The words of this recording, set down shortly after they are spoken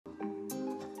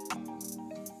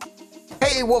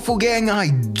Hey Waffle Gang, I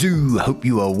do hope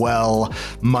you are well.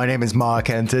 My name is Mark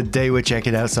and today we're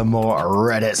checking out some more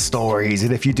Reddit stories.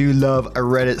 And if you do love a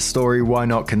Reddit story, why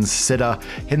not consider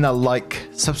hitting that like,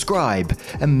 subscribe,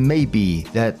 and maybe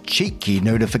that cheeky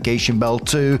notification bell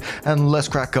too. And let's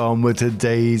crack on with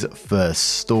today's first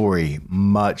story.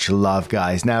 Much love,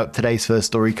 guys. Now, today's first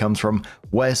story comes from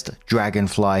West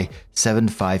Dragonfly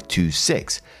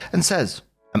 7526 and says,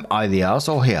 "Am I the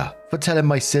arsehole here for telling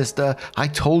my sister I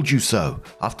told you so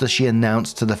after she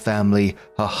announced to the family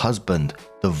her husband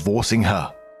divorcing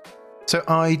her?" So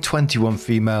I, 21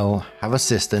 female, have a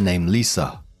sister named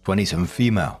Lisa, 27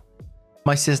 female.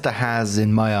 My sister has,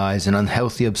 in my eyes, an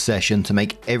unhealthy obsession to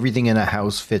make everything in her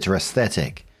house fit her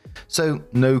aesthetic. So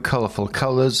no colourful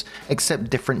colours except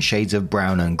different shades of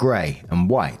brown and grey and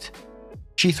white.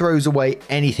 She throws away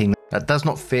anything that does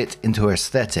not fit into her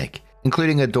aesthetic,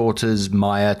 including her daughters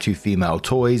Maya, 2 female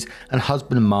toys, and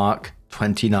husband Mark,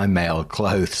 29 male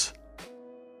clothes.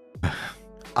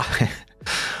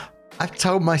 I've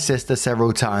told my sister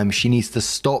several times she needs to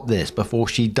stop this before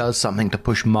she does something to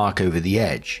push Mark over the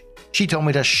edge. She told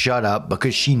me to shut up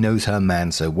because she knows her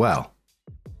man so well.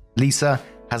 Lisa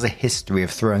has a history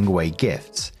of throwing away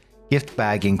gifts, gift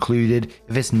bag included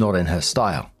if it's not in her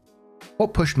style.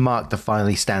 What pushed Mark to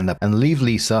finally stand up and leave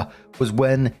Lisa was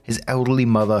when his elderly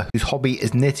mother, whose hobby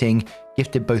is knitting,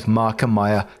 gifted both Mark and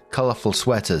Maya colourful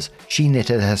sweaters she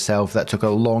knitted herself that took a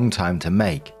long time to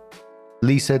make.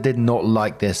 Lisa did not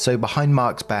like this, so behind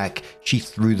Mark's back, she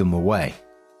threw them away.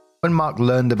 When Mark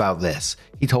learned about this,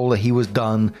 he told her he was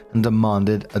done and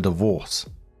demanded a divorce.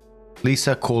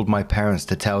 Lisa called my parents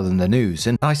to tell them the news,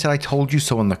 and I said I told you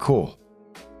so on the call.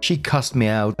 She cussed me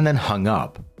out and then hung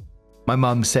up. My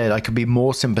mum said I could be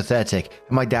more sympathetic,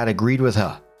 and my dad agreed with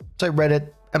her. So Reddit,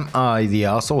 am I the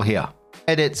arsehole here?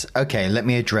 Edits, okay, let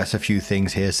me address a few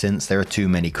things here since there are too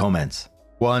many comments.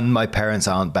 1, my parents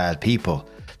aren't bad people.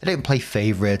 They don't play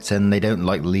favorites and they don't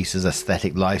like Lisa's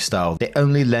aesthetic lifestyle. They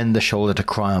only lend a shoulder to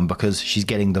cry on because she's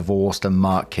getting divorced and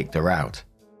Mark kicked her out.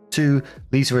 2,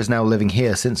 Lisa is now living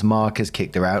here since Mark has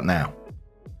kicked her out now.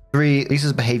 3,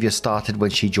 Lisa's behavior started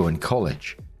when she joined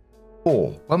college.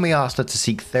 4, when we asked her to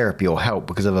seek therapy or help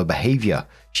because of her behavior,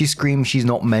 she screams she's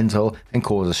not mental and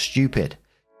calls us stupid,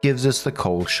 gives us the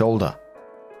cold shoulder.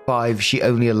 5, she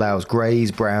only allows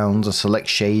greys, browns, or select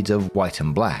shades of white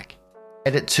and black.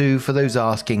 Edit 2, for those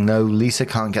asking, no, Lisa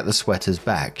can't get the sweaters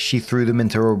back. She threw them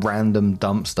into a random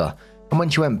dumpster, and when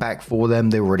she went back for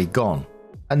them, they were already gone.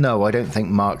 And no, I don't think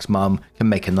Mark's mum can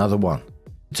make another one.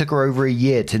 It took her over a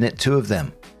year to knit 2 of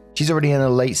them. She's already in her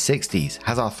late 60s,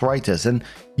 has arthritis, and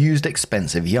used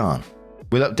expensive yarn.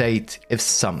 We'll update if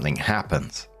something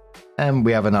happens. And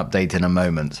we have an update in a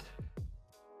moment.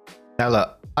 Now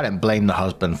look, I don't blame the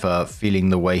husband for feeling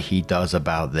the way he does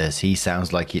about this. He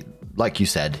sounds like you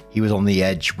said, he was on the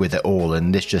edge with it all,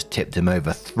 and this just tipped him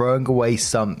over. Throwing away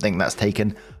something that's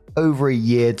taken over a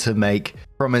year to make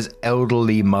from his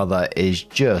elderly mother is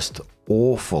just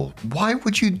awful. Why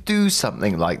would you do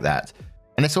something like that?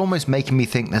 And it's almost making me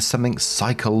think there's something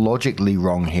psychologically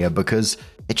wrong here because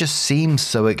it just seems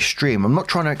so extreme. I'm not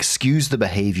trying to excuse the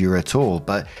behavior at all,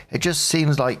 but it just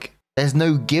seems like there's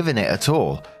no give in it at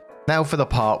all. Now for the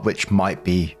part which might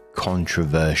be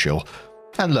controversial.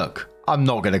 And look, I'm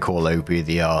not going to call Opie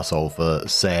the arsehole for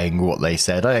saying what they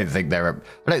said. I don't think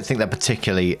they're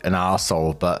particularly an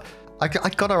arsehole, but I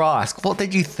gotta ask, what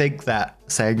did you think that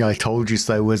saying "I told you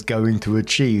so" was going to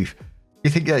achieve?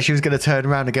 You think that she was going to turn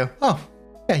around and go, "Oh,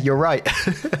 yeah, you're right"?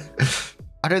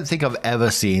 I don't think I've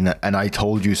ever seen an "I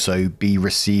told you so" be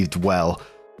received well.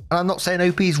 And I'm not saying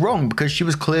Opie's wrong because she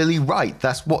was clearly right.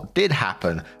 That's what did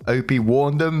happen. Opie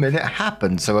warned them and it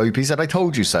happened. So Opie said, "I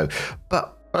told you so."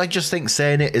 But I just think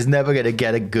saying it is never going to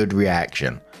get a good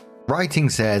reaction. Writing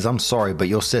says, "I'm sorry, but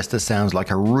your sister sounds like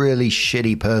a really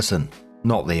shitty person."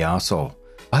 Not the arsehole.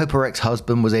 I hope her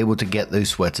ex-husband was able to get those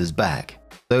sweaters back.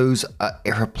 Those are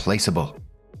irreplaceable.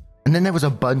 And then there was a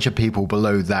bunch of people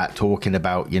below that talking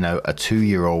about, a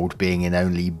 2-year-old being in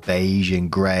only beige and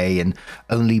grey and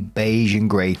only beige and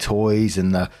grey toys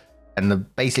and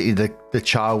basically the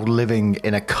child living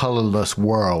in a colourless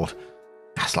world.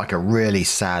 That's like a really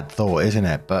sad thought, isn't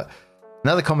it? But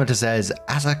another commenter says,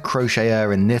 "As a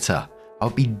crocheter and knitter, I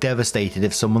would be devastated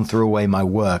if someone threw away my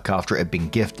work after it had been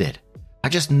gifted. I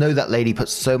just know that lady put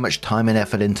so much time and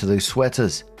effort into those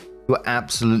sweaters. You are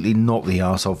absolutely not the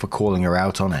arsehole for calling her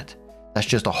out on it. That's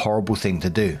just a horrible thing to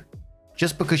do.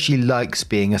 Just because she likes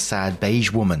being a sad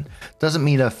beige woman doesn't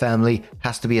mean her family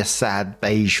has to be a sad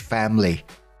beige family."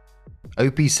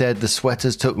 Opie said the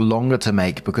sweaters took longer to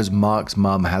make because Mark's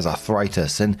mum has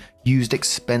arthritis and used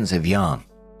expensive yarn.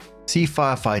 See,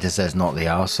 Firefighter says not the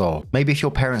arsehole. Maybe if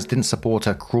your parents didn't support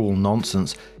her cruel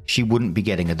nonsense, she wouldn't be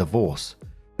getting a divorce.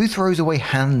 Who throws away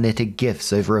hand-knitted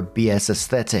gifts over a BS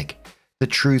aesthetic? The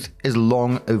truth is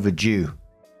long overdue.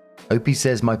 Opie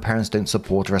says my parents don't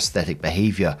support her aesthetic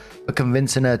behavior, but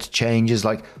convincing her to change is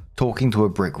like talking to a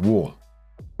brick wall.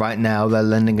 Right now, they're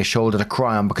lending a shoulder to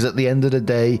cry on because at the end of the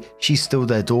day, she's still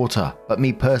their daughter, but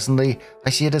me personally,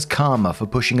 I see it as karma for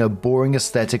pushing a boring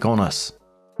aesthetic on us.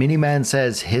 Miniman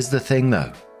says, here's the thing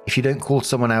though, if you don't call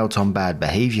someone out on bad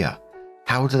behavior,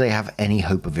 how do they have any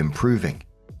hope of improving?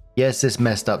 Yes, it's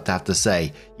messed up to have to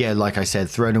say, yeah, like I said,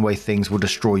 throwing away things will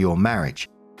destroy your marriage.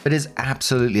 But it's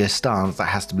absolutely a stance that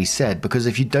has to be said because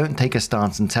if you don't take a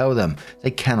stance and tell them,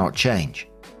 they cannot change.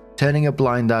 Turning a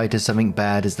blind eye to something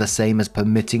bad is the same as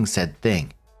permitting said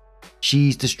thing.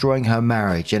 She's destroying her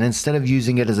marriage, and instead of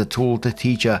using it as a tool to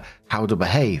teach her how to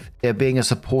behave, they're being a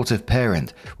supportive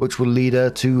parent, which will lead her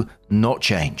to not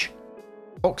change.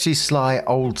 Foxy Sly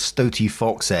Old Stoty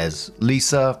Fox says,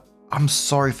 Lisa, I'm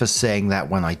sorry for saying that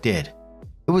when I did.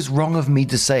 It was wrong of me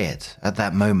to say it at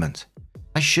that moment.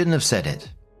 I shouldn't have said it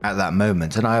at that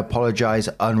moment, and I apologize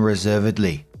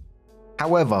unreservedly.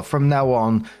 However, from now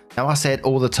on, now I say it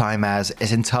all the time as,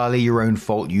 it's entirely your own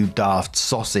fault, you daft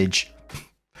sausage.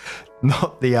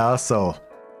 Not the arsehole.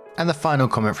 And the final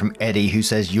comment from Eddie, who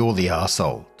says you're the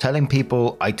arsehole. Telling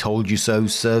people I told you so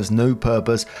serves no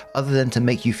purpose other than to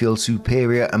make you feel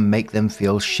superior and make them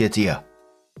feel shittier.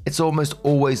 It's almost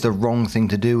always the wrong thing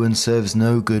to do and serves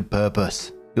no good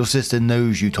purpose. Your sister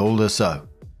knows you told her so.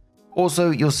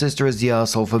 Also, your sister is the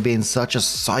arsehole for being such a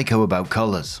psycho about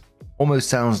colors. Almost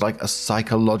sounds like a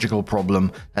psychological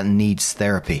problem that needs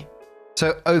therapy.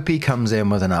 So Opie comes in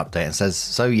with an update and says,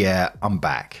 so yeah, I'm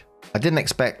back. I didn't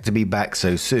expect to be back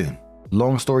so soon.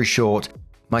 Long story short,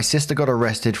 my sister got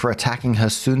arrested for attacking her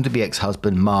soon-to-be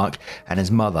ex-husband Mark and his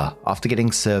mother after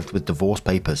getting served with divorce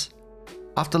papers.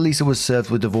 After Lisa was served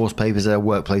with divorce papers at her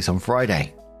workplace on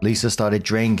Friday, Lisa started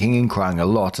drinking and crying a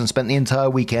lot and spent the entire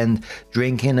weekend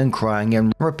drinking and crying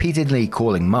and repeatedly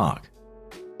calling Mark.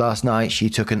 Last night, she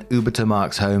took an Uber to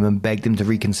Mark's home and begged him to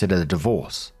reconsider the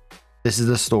divorce. This is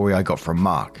the story I got from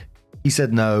Mark. He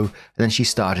said no, and then she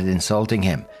started insulting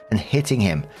him and hitting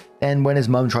him. Then when his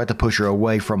mum tried to push her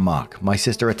away from Mark, my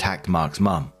sister attacked Mark's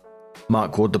mum.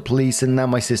 Mark called the police and now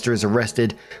my sister is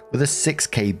arrested with a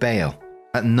 $6,000 bail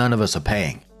that none of us are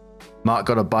paying. Mark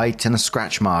got a bite and a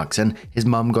scratch marks and his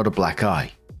mum got a black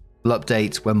eye. We'll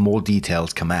update when more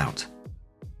details come out.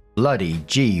 Bloody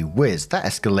gee whiz, that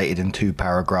escalated in 2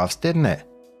 paragraphs, didn't it?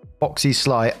 Foxy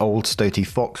Sly Old Stoty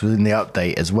Fox was in the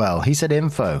update as well. He said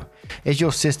info. Is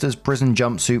your sister's prison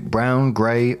jumpsuit brown,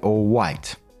 grey or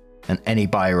white? And any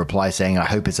buyer replies saying I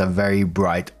hope it's a very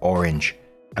bright orange.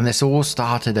 And this all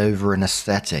started over an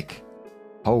aesthetic.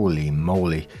 Holy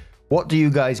moly. What do you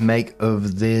guys make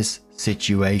of this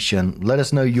situation? Let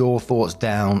us know your thoughts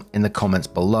down in the comments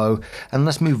below and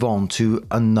let's move on to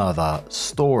another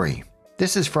story.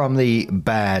 This is from the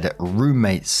Bad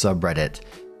Roommates subreddit.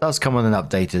 It does come with an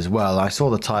update as well. I saw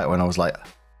the title and I was like,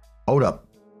 hold up,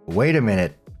 wait a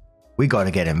minute, we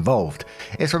gotta get involved.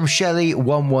 It's from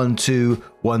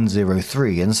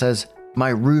Shelly112103 and says, my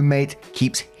roommate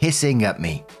keeps hissing at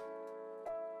me.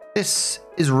 This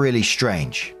is really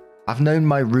strange. I've known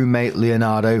my roommate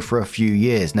Leonardo for a few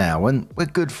years now and we're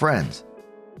good friends.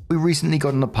 We recently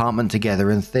got an apartment together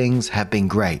and things have been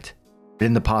great. But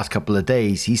in the past couple of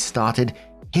days, he started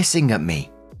hissing at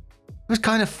me. It was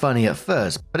kind of funny at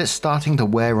first, but it's starting to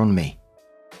wear on me.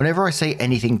 Whenever I say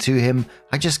anything to him,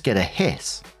 I just get a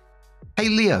hiss. Hey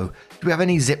Leo, do we have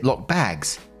any Ziploc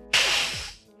bags?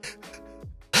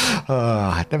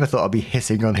 I never thought I'd be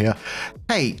hissing on here.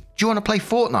 Hey, do you want to play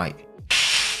Fortnite?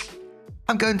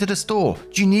 I'm going to the store.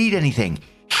 Do you need anything?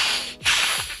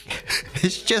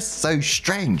 It's just so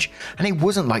strange, and it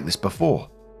wasn't like this before.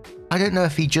 I don't know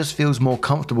if he just feels more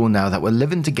comfortable now that we're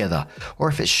living together, or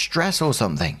if it's stress or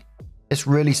something. It's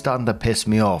really starting to piss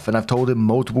me off, and I've told him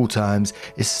multiple times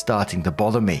it's starting to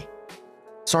bother me.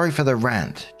 Sorry for the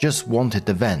rant, just wanted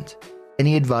to vent.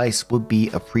 Any advice would be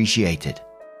appreciated.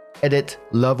 Edit,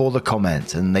 love all the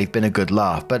comments, and they've been a good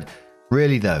laugh, but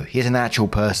really though, he's an actual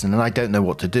person and I don't know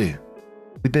what to do.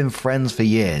 We've been friends for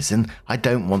years, and I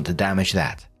don't want to damage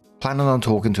that. Planning on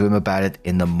talking to him about it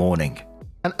in the morning.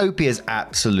 And Opie is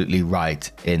absolutely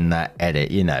right in that edit,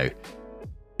 you know.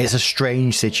 It's a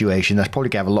strange situation. That's probably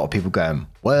going to have a lot of people going,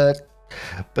 what?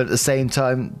 But at the same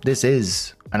time, this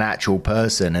is an actual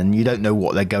person and you don't know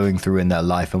what they're going through in their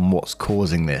life and what's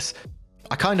causing this.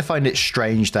 I kind of find it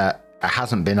strange that it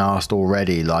hasn't been asked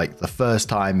already. Like the first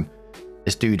time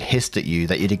this dude hissed at you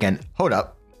that you'd again, hold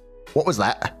up, what was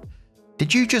that?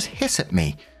 Did you just hiss at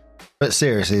me? But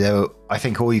seriously though, I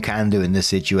think all you can do in this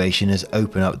situation is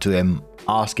open up to him,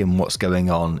 ask him what's going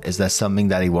on. Is there something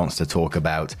that he wants to talk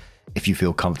about? If you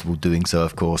feel comfortable doing so,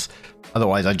 of course.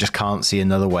 Otherwise, I just can't see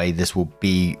another way this will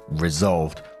be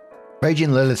resolved.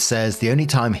 Raging Lilith says the only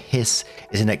time hiss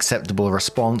is an acceptable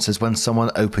response is when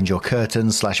someone opens your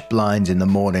curtains / blinds in the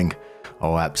morning.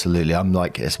 Oh, absolutely. I'm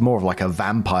like, it's more of like a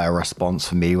vampire response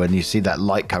for me when you see that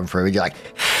light come through and you're like...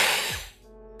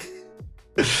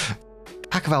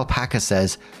 Pack of Alpaca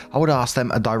says, I would ask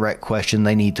them a direct question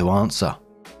they need to answer.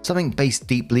 Something based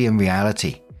deeply in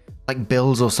reality, like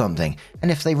bills or something,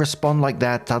 and if they respond like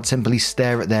that, I'd simply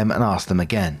stare at them and ask them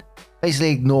again.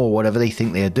 Basically ignore whatever they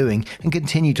think they are doing and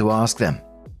continue to ask them.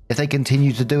 If they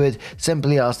continue to do it,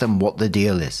 simply ask them what the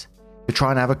deal is. To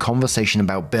try and have a conversation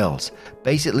about bills.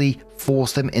 Basically,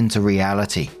 force them into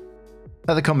reality.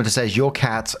 Another commenter says, your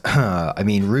cat,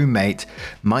 roommate,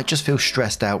 might just feel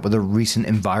stressed out with a recent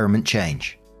environment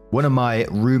change. One of my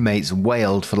roommates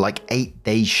wailed for like 8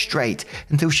 days straight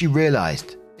until she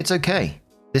realized, it's okay.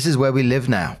 This is where we live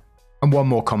now. And one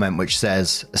more comment which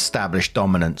says, established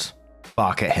dominance.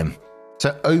 Bark at him.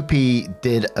 So OP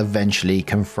did eventually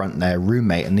confront their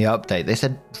roommate in the update. They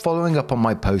said, following up on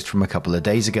my post from a couple of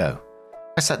days ago,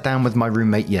 I sat down with my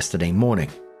roommate yesterday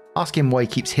morning, asked him why he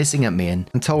keeps hissing at me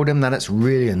and told him that it's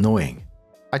really annoying.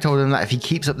 I told him that if he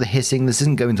keeps up the hissing, this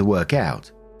isn't going to work out.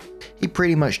 He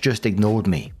pretty much just ignored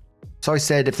me. So I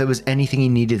said if there was anything he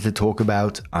needed to talk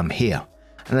about, I'm here.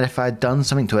 And that if I had done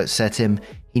something to upset him,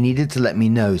 he needed to let me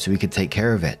know so we could take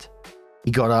care of it.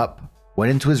 He got up,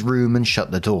 went into his room and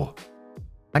shut the door.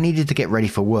 I needed to get ready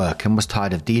for work and was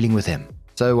tired of dealing with him,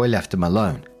 so I left him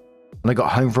alone. When I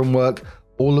got home from work,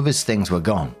 all of his things were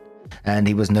gone, and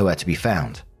he was nowhere to be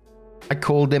found. I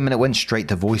called him and it went straight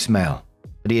to voicemail,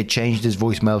 but he had changed his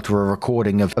voicemail to a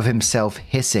recording of himself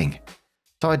hissing.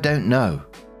 So I don't know.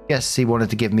 Guess he wanted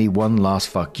to give me one last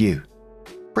fuck you.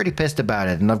 Pretty pissed about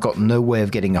it, and I've got no way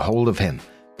of getting a hold of him,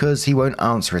 because he won't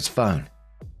answer his phone.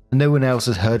 No one else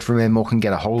has heard from him or can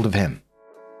get a hold of him.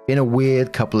 Been a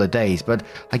weird couple of days, but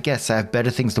I guess I have better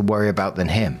things to worry about than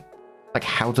him. Like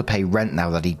how to pay rent now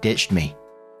that he ditched me.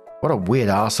 What a weird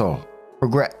arsehole.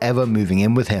 Regret ever moving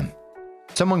in with him.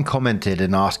 Someone commented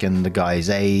and asking the guy's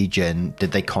age and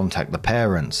did they contact the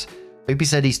parents. Opie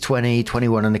said he's 20,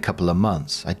 21 in a couple of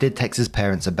months. I did text his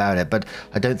parents about it, but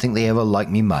I don't think they ever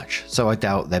liked me much, so I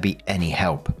doubt there'd be any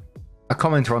help. A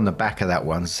commenter on the back of that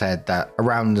one said that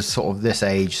around this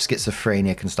age,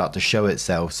 schizophrenia can start to show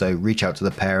itself, so reach out to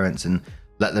the parents and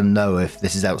let them know if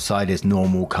this is outside his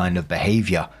normal kind of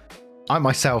behavior. I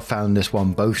myself found this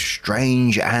one both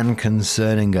strange and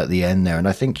concerning at the end there, and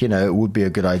I think, it would be a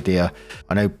good idea.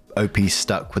 I know OP's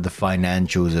stuck with the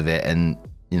financials of it, and,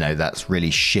 that's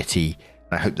really shitty.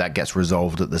 I hope that gets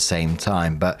resolved at the same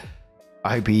time, but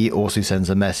I hope he also sends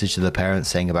a message to the parents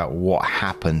saying about what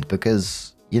happened,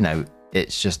 because,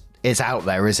 it's out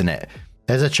there, isn't it?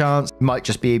 There's a chance it might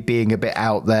just be being a bit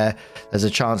out there. There's a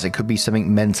chance it could be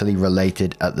something mentally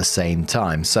related at the same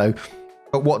time. So,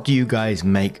 but what do you guys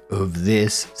make of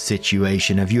this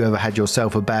situation? Have you ever had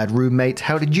yourself a bad roommate?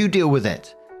 How did you deal with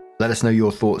it? Let us know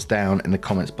your thoughts down in the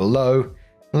comments below.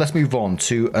 And let's move on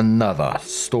to another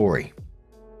story.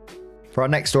 For our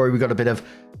next story, we got a bit of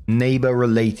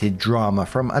neighbor-related drama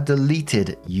from a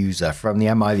deleted user from the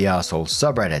Am I the Arsehole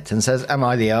subreddit, and says, am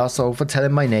I the arsehole for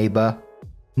telling my neighbor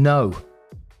no?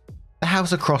 The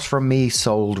house across from me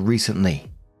sold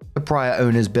recently. The prior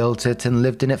owners built it and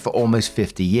lived in it for almost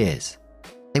 50 years.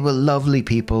 They were lovely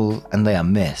people and they are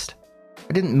missed.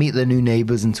 I didn't meet the new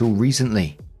neighbors until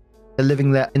recently. They're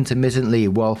living there intermittently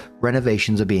while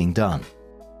renovations are being done.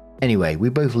 Anyway, we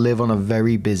both live on a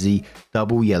very busy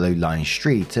double yellow line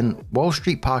street, and while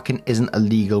street parking isn't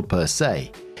illegal per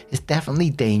se, it's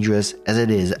definitely dangerous as it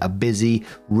is a busy,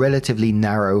 relatively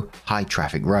narrow, high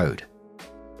traffic road.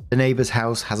 The neighbor's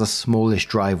house has a smallish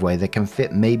driveway that can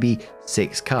fit maybe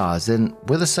 6 cars, and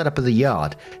with the setup of the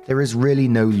yard, there is really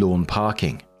no lawn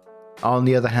parking. I, on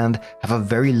the other hand, have a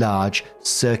very large,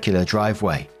 circular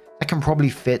driveway that can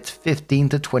probably fit 15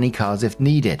 to 20 cars if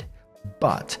needed.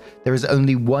 But there is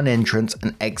only one entrance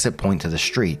and exit point to the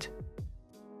street.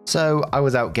 So I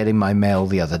was out getting my mail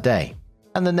the other day,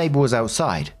 and the neighbor was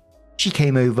outside. She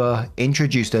came over,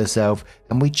 introduced herself,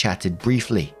 and we chatted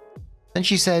briefly. Then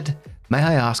she said, may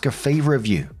I ask a favor of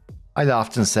you? I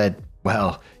laughed and said,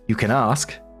 well, you can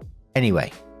ask.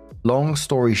 Anyway, long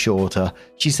story shorter,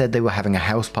 she said they were having a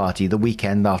house party the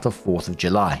weekend after 4th of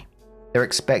July. They're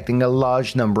expecting a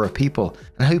large number of people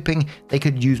and hoping they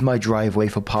could use my driveway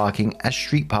for parking as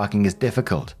street parking is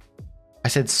difficult. I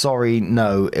said sorry,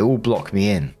 no, it will block me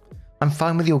in. I'm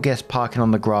fine with your guests parking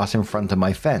on the grass in front of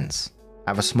my fence.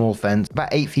 I have a small fence about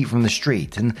 8 feet from the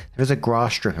street, and there is a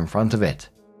grass strip in front of it.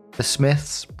 The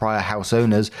Smiths, prior house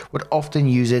owners, would often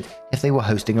use it if they were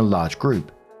hosting a large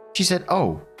group. She said,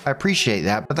 "Oh, I appreciate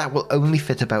that, but that will only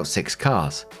fit about 6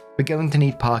 cars. We're going to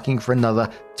need parking for another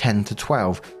 10 to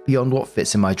 12 beyond what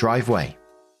fits in my driveway."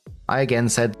 I again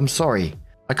said, "I'm sorry,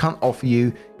 I can't offer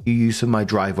you use of my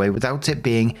driveway without it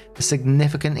being a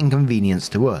significant inconvenience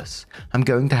to us. I'm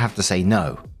going to have to say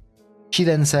no." She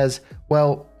then says,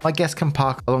 "Well, my guests can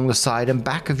park along the side and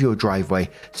back of your driveway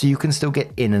so you can still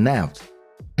get in and out."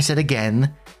 I said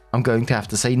again, "I'm going to have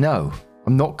to say no.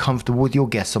 I'm not comfortable with your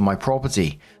guests on my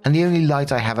property, and the only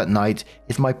light I have at night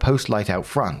is my post light out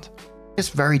front. It's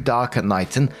very dark at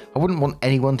night and I wouldn't want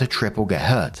anyone to trip or get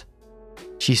hurt."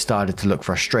 She started to look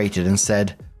frustrated and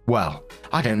said, "Well,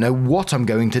 I don't know what I'm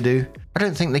going to do. I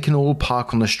don't think they can all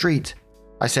park on the street."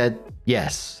 I said,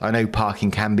 "Yes, I know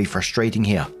parking can be frustrating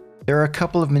here. There are a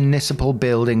couple of municipal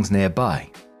buildings nearby.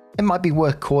 It might be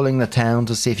worth calling the town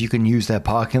to see if you can use their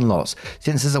parking lots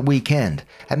since it's a weekend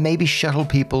and maybe shuttle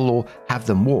people or have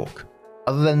them walk.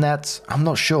 Other than that, I'm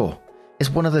not sure. It's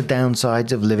one of the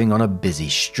downsides of living on a busy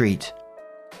street."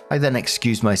 I then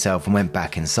excused myself and went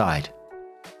back inside.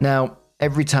 Now,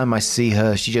 every time I see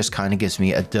her, she just kind of gives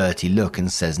me a dirty look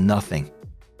and says nothing.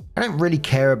 I don't really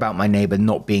care about my neighbor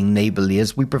not being neighborly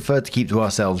as we prefer to keep to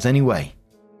ourselves anyway.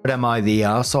 But am I the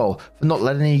arsehole for not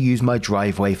letting her use my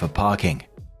driveway for parking?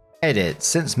 Edit,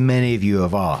 since many of you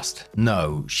have asked,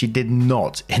 no, she did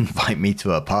not invite me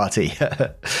to a party.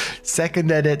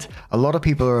 Second edit, a lot of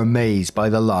people are amazed by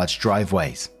the large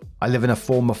driveways. I live in a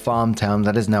former farm town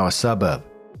that is now a suburb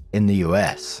in the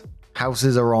US.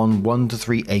 Houses are on 1 to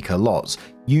 3 acre lots,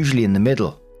 usually in the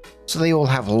middle, so they all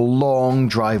have long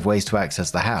driveways to access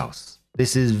the house.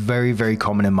 This is very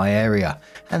common in my area,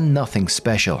 and nothing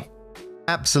special.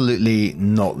 Absolutely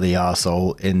not the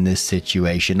arsehole in this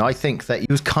situation. I think that he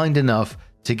was kind enough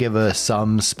to give her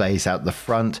some space out the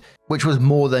front, which was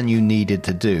more than you needed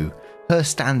to do. Her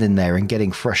standing there and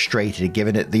getting frustrated,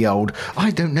 giving it the old,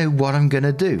 "I don't know what I'm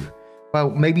gonna do."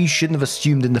 Well, maybe you shouldn't have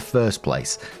assumed in the first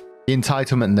place. The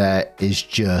entitlement there is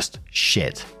just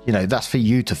shit. You know, that's for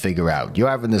you to figure out. You're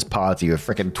having this party with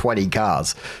freaking 20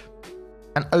 cars.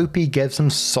 And OP gave some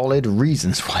solid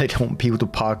reasons why they don't want people to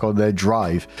park on their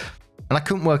drive. And I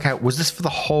couldn't work out, was this for the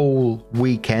whole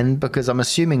weekend? Because I'm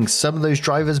assuming some of those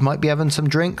drivers might be having some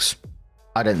drinks.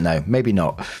 I don't know, maybe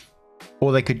not.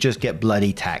 Or they could just get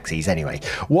bloody taxis. Anyway,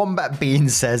 Wombat Bean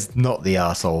says, not the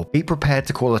arsehole. Be prepared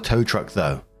to call a tow truck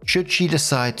though, should she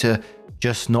decide to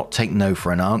just not take no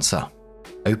for an answer.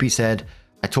 Opie said,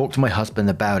 "I talked to my husband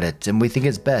about it and we think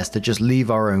it's best to just leave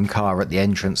our own car at the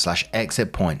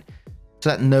entrance/exit point so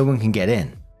that no one can get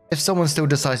in. If someone still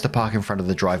decides to park in front of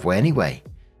the driveway anyway,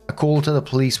 a call to the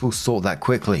police will sort that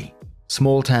quickly.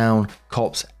 Small town,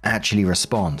 cops actually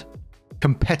respond."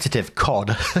 Competitive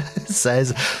COD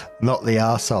says, not the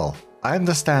arsehole. I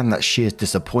understand that she is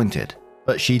disappointed,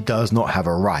 but she does not have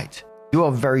a right. You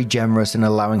are very generous in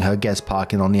allowing her guests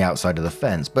parking on the outside of the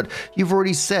fence, but you've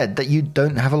already said that you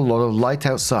don't have a lot of light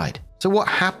outside. So what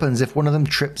happens if one of them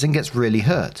trips and gets really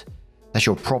hurt? That's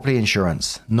your property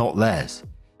insurance, not theirs.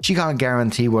 She can't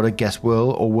guarantee what a guest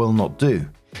will or will not do.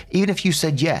 Even if you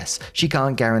said yes, she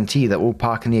can't guarantee that we'll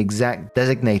park in the exact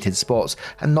designated spots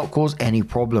and not cause any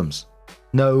problems.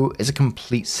 No is a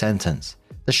complete sentence.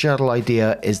 The shuttle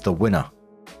idea is the winner.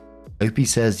 Opie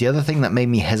says, the other thing that made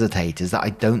me hesitate is that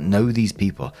I don't know these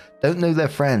people, don't know their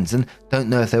friends, and don't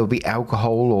know if there will be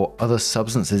alcohol or other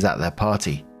substances at their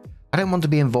party. I don't want to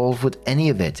be involved with any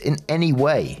of it in any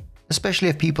way, especially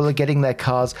if people are getting their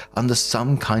cars under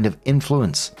some kind of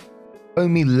influence.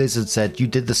 Omi Lizard said, you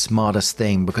did the smartest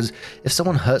thing because if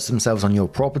someone hurts themselves on your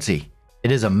property,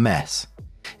 it is a mess.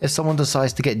 If someone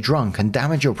decides to get drunk and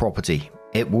damage your property,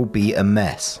 it will be a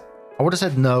mess. I would have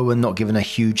said no and not given a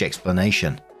huge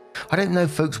explanation. I don't know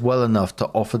folks well enough to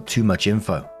offer too much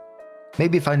info.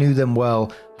 Maybe if I knew them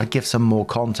well, I'd give some more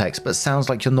context, but it sounds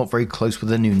like you're not very close with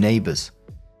the new neighbors.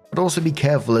 But also be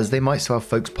careful as they might still have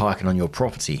folks parking on your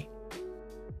property.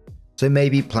 So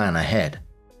maybe plan ahead.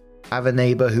 Have a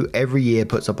neighbor who every year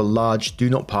puts up a large do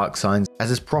not park sign as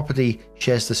his property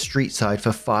shares the street side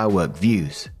for firework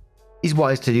views. He's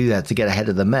wise to do that to get ahead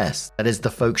of the mess, that is the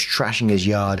folks trashing his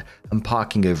yard and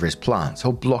parking over his plants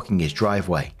or blocking his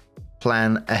driveway.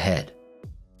 Plan ahead.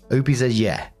 Opie says,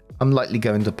 yeah, I'm likely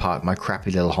going to park my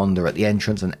crappy little Honda at the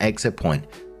entrance and exit point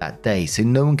that day so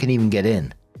no one can even get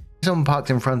in. If someone parks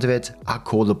in front of it, I'll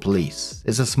call the police.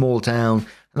 It's a small town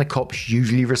and the cops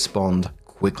usually respond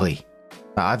quickly.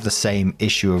 I have the same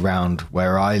issue around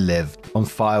where I live on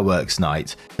fireworks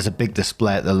night. There's a big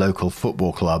display at the local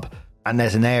football club. And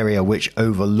there's an area which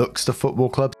overlooks the football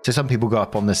club. So some people go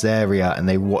up on this area and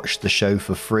they watch the show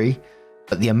for free.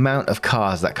 But the amount of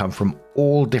cars that come from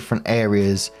all different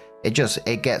areas, it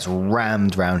gets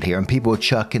rammed around here, and people are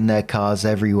chucking their cars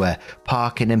everywhere,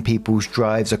 parking in people's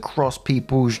drives, across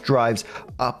people's drives,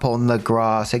 up on the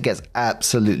grass. It gets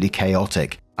absolutely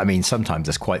chaotic. I mean, sometimes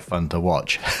it's quite fun to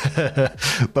watch.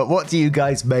 But what do you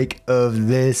guys make of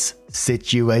this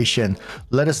situation?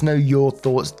 Let us know your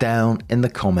thoughts down in the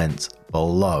comments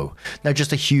below. Now,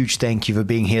 just a huge thank you for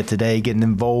being here today, getting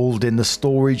involved in the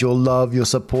stories, your love, your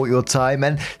support, your time,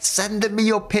 and sending me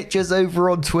your pictures over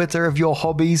on Twitter of your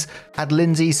hobbies. Had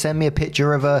Lindsay send me a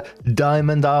picture of a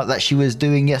diamond art that she was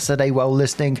doing yesterday while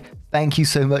listening. Thank you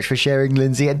so much for sharing,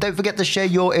 Lindsay. And don't forget to share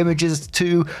your images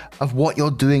too of what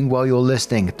you're doing while you're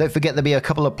listening. Don't forget there'll be a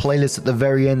couple of playlists at the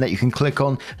very end that you can click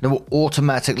on, and it will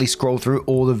automatically scroll through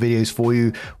all the videos for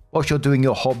you whilst you're doing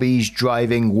your hobbies,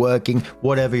 driving, working,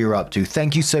 whatever you're up to.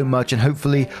 Thank you so much, and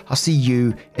hopefully I'll see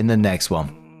you in the next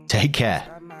one. Take care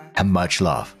and much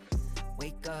love.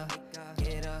 Wake up,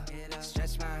 get up,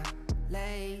 stretch my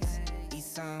legs, eat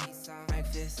some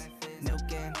breakfast, milk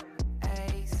and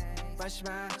eggs, brush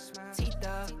my teeth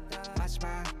up, wash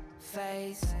my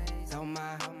face, throw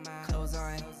my clothes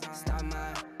on, start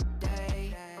my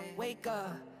day. Wake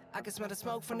up, I can smell the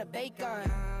smoke from the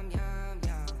bacon.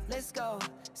 Let's go,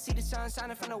 see the sun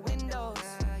shining from the windows.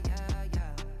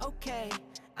 Okay,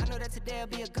 I know that today'll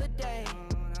be a good day.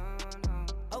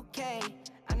 Okay,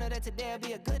 I know that today'll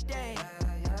be a good day.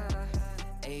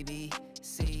 A, B,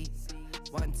 C,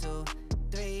 1, 2,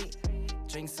 3.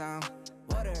 Drink some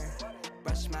water,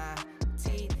 brush my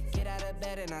teeth, get out of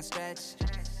bed and I stretch.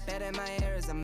 Bet in my hair is a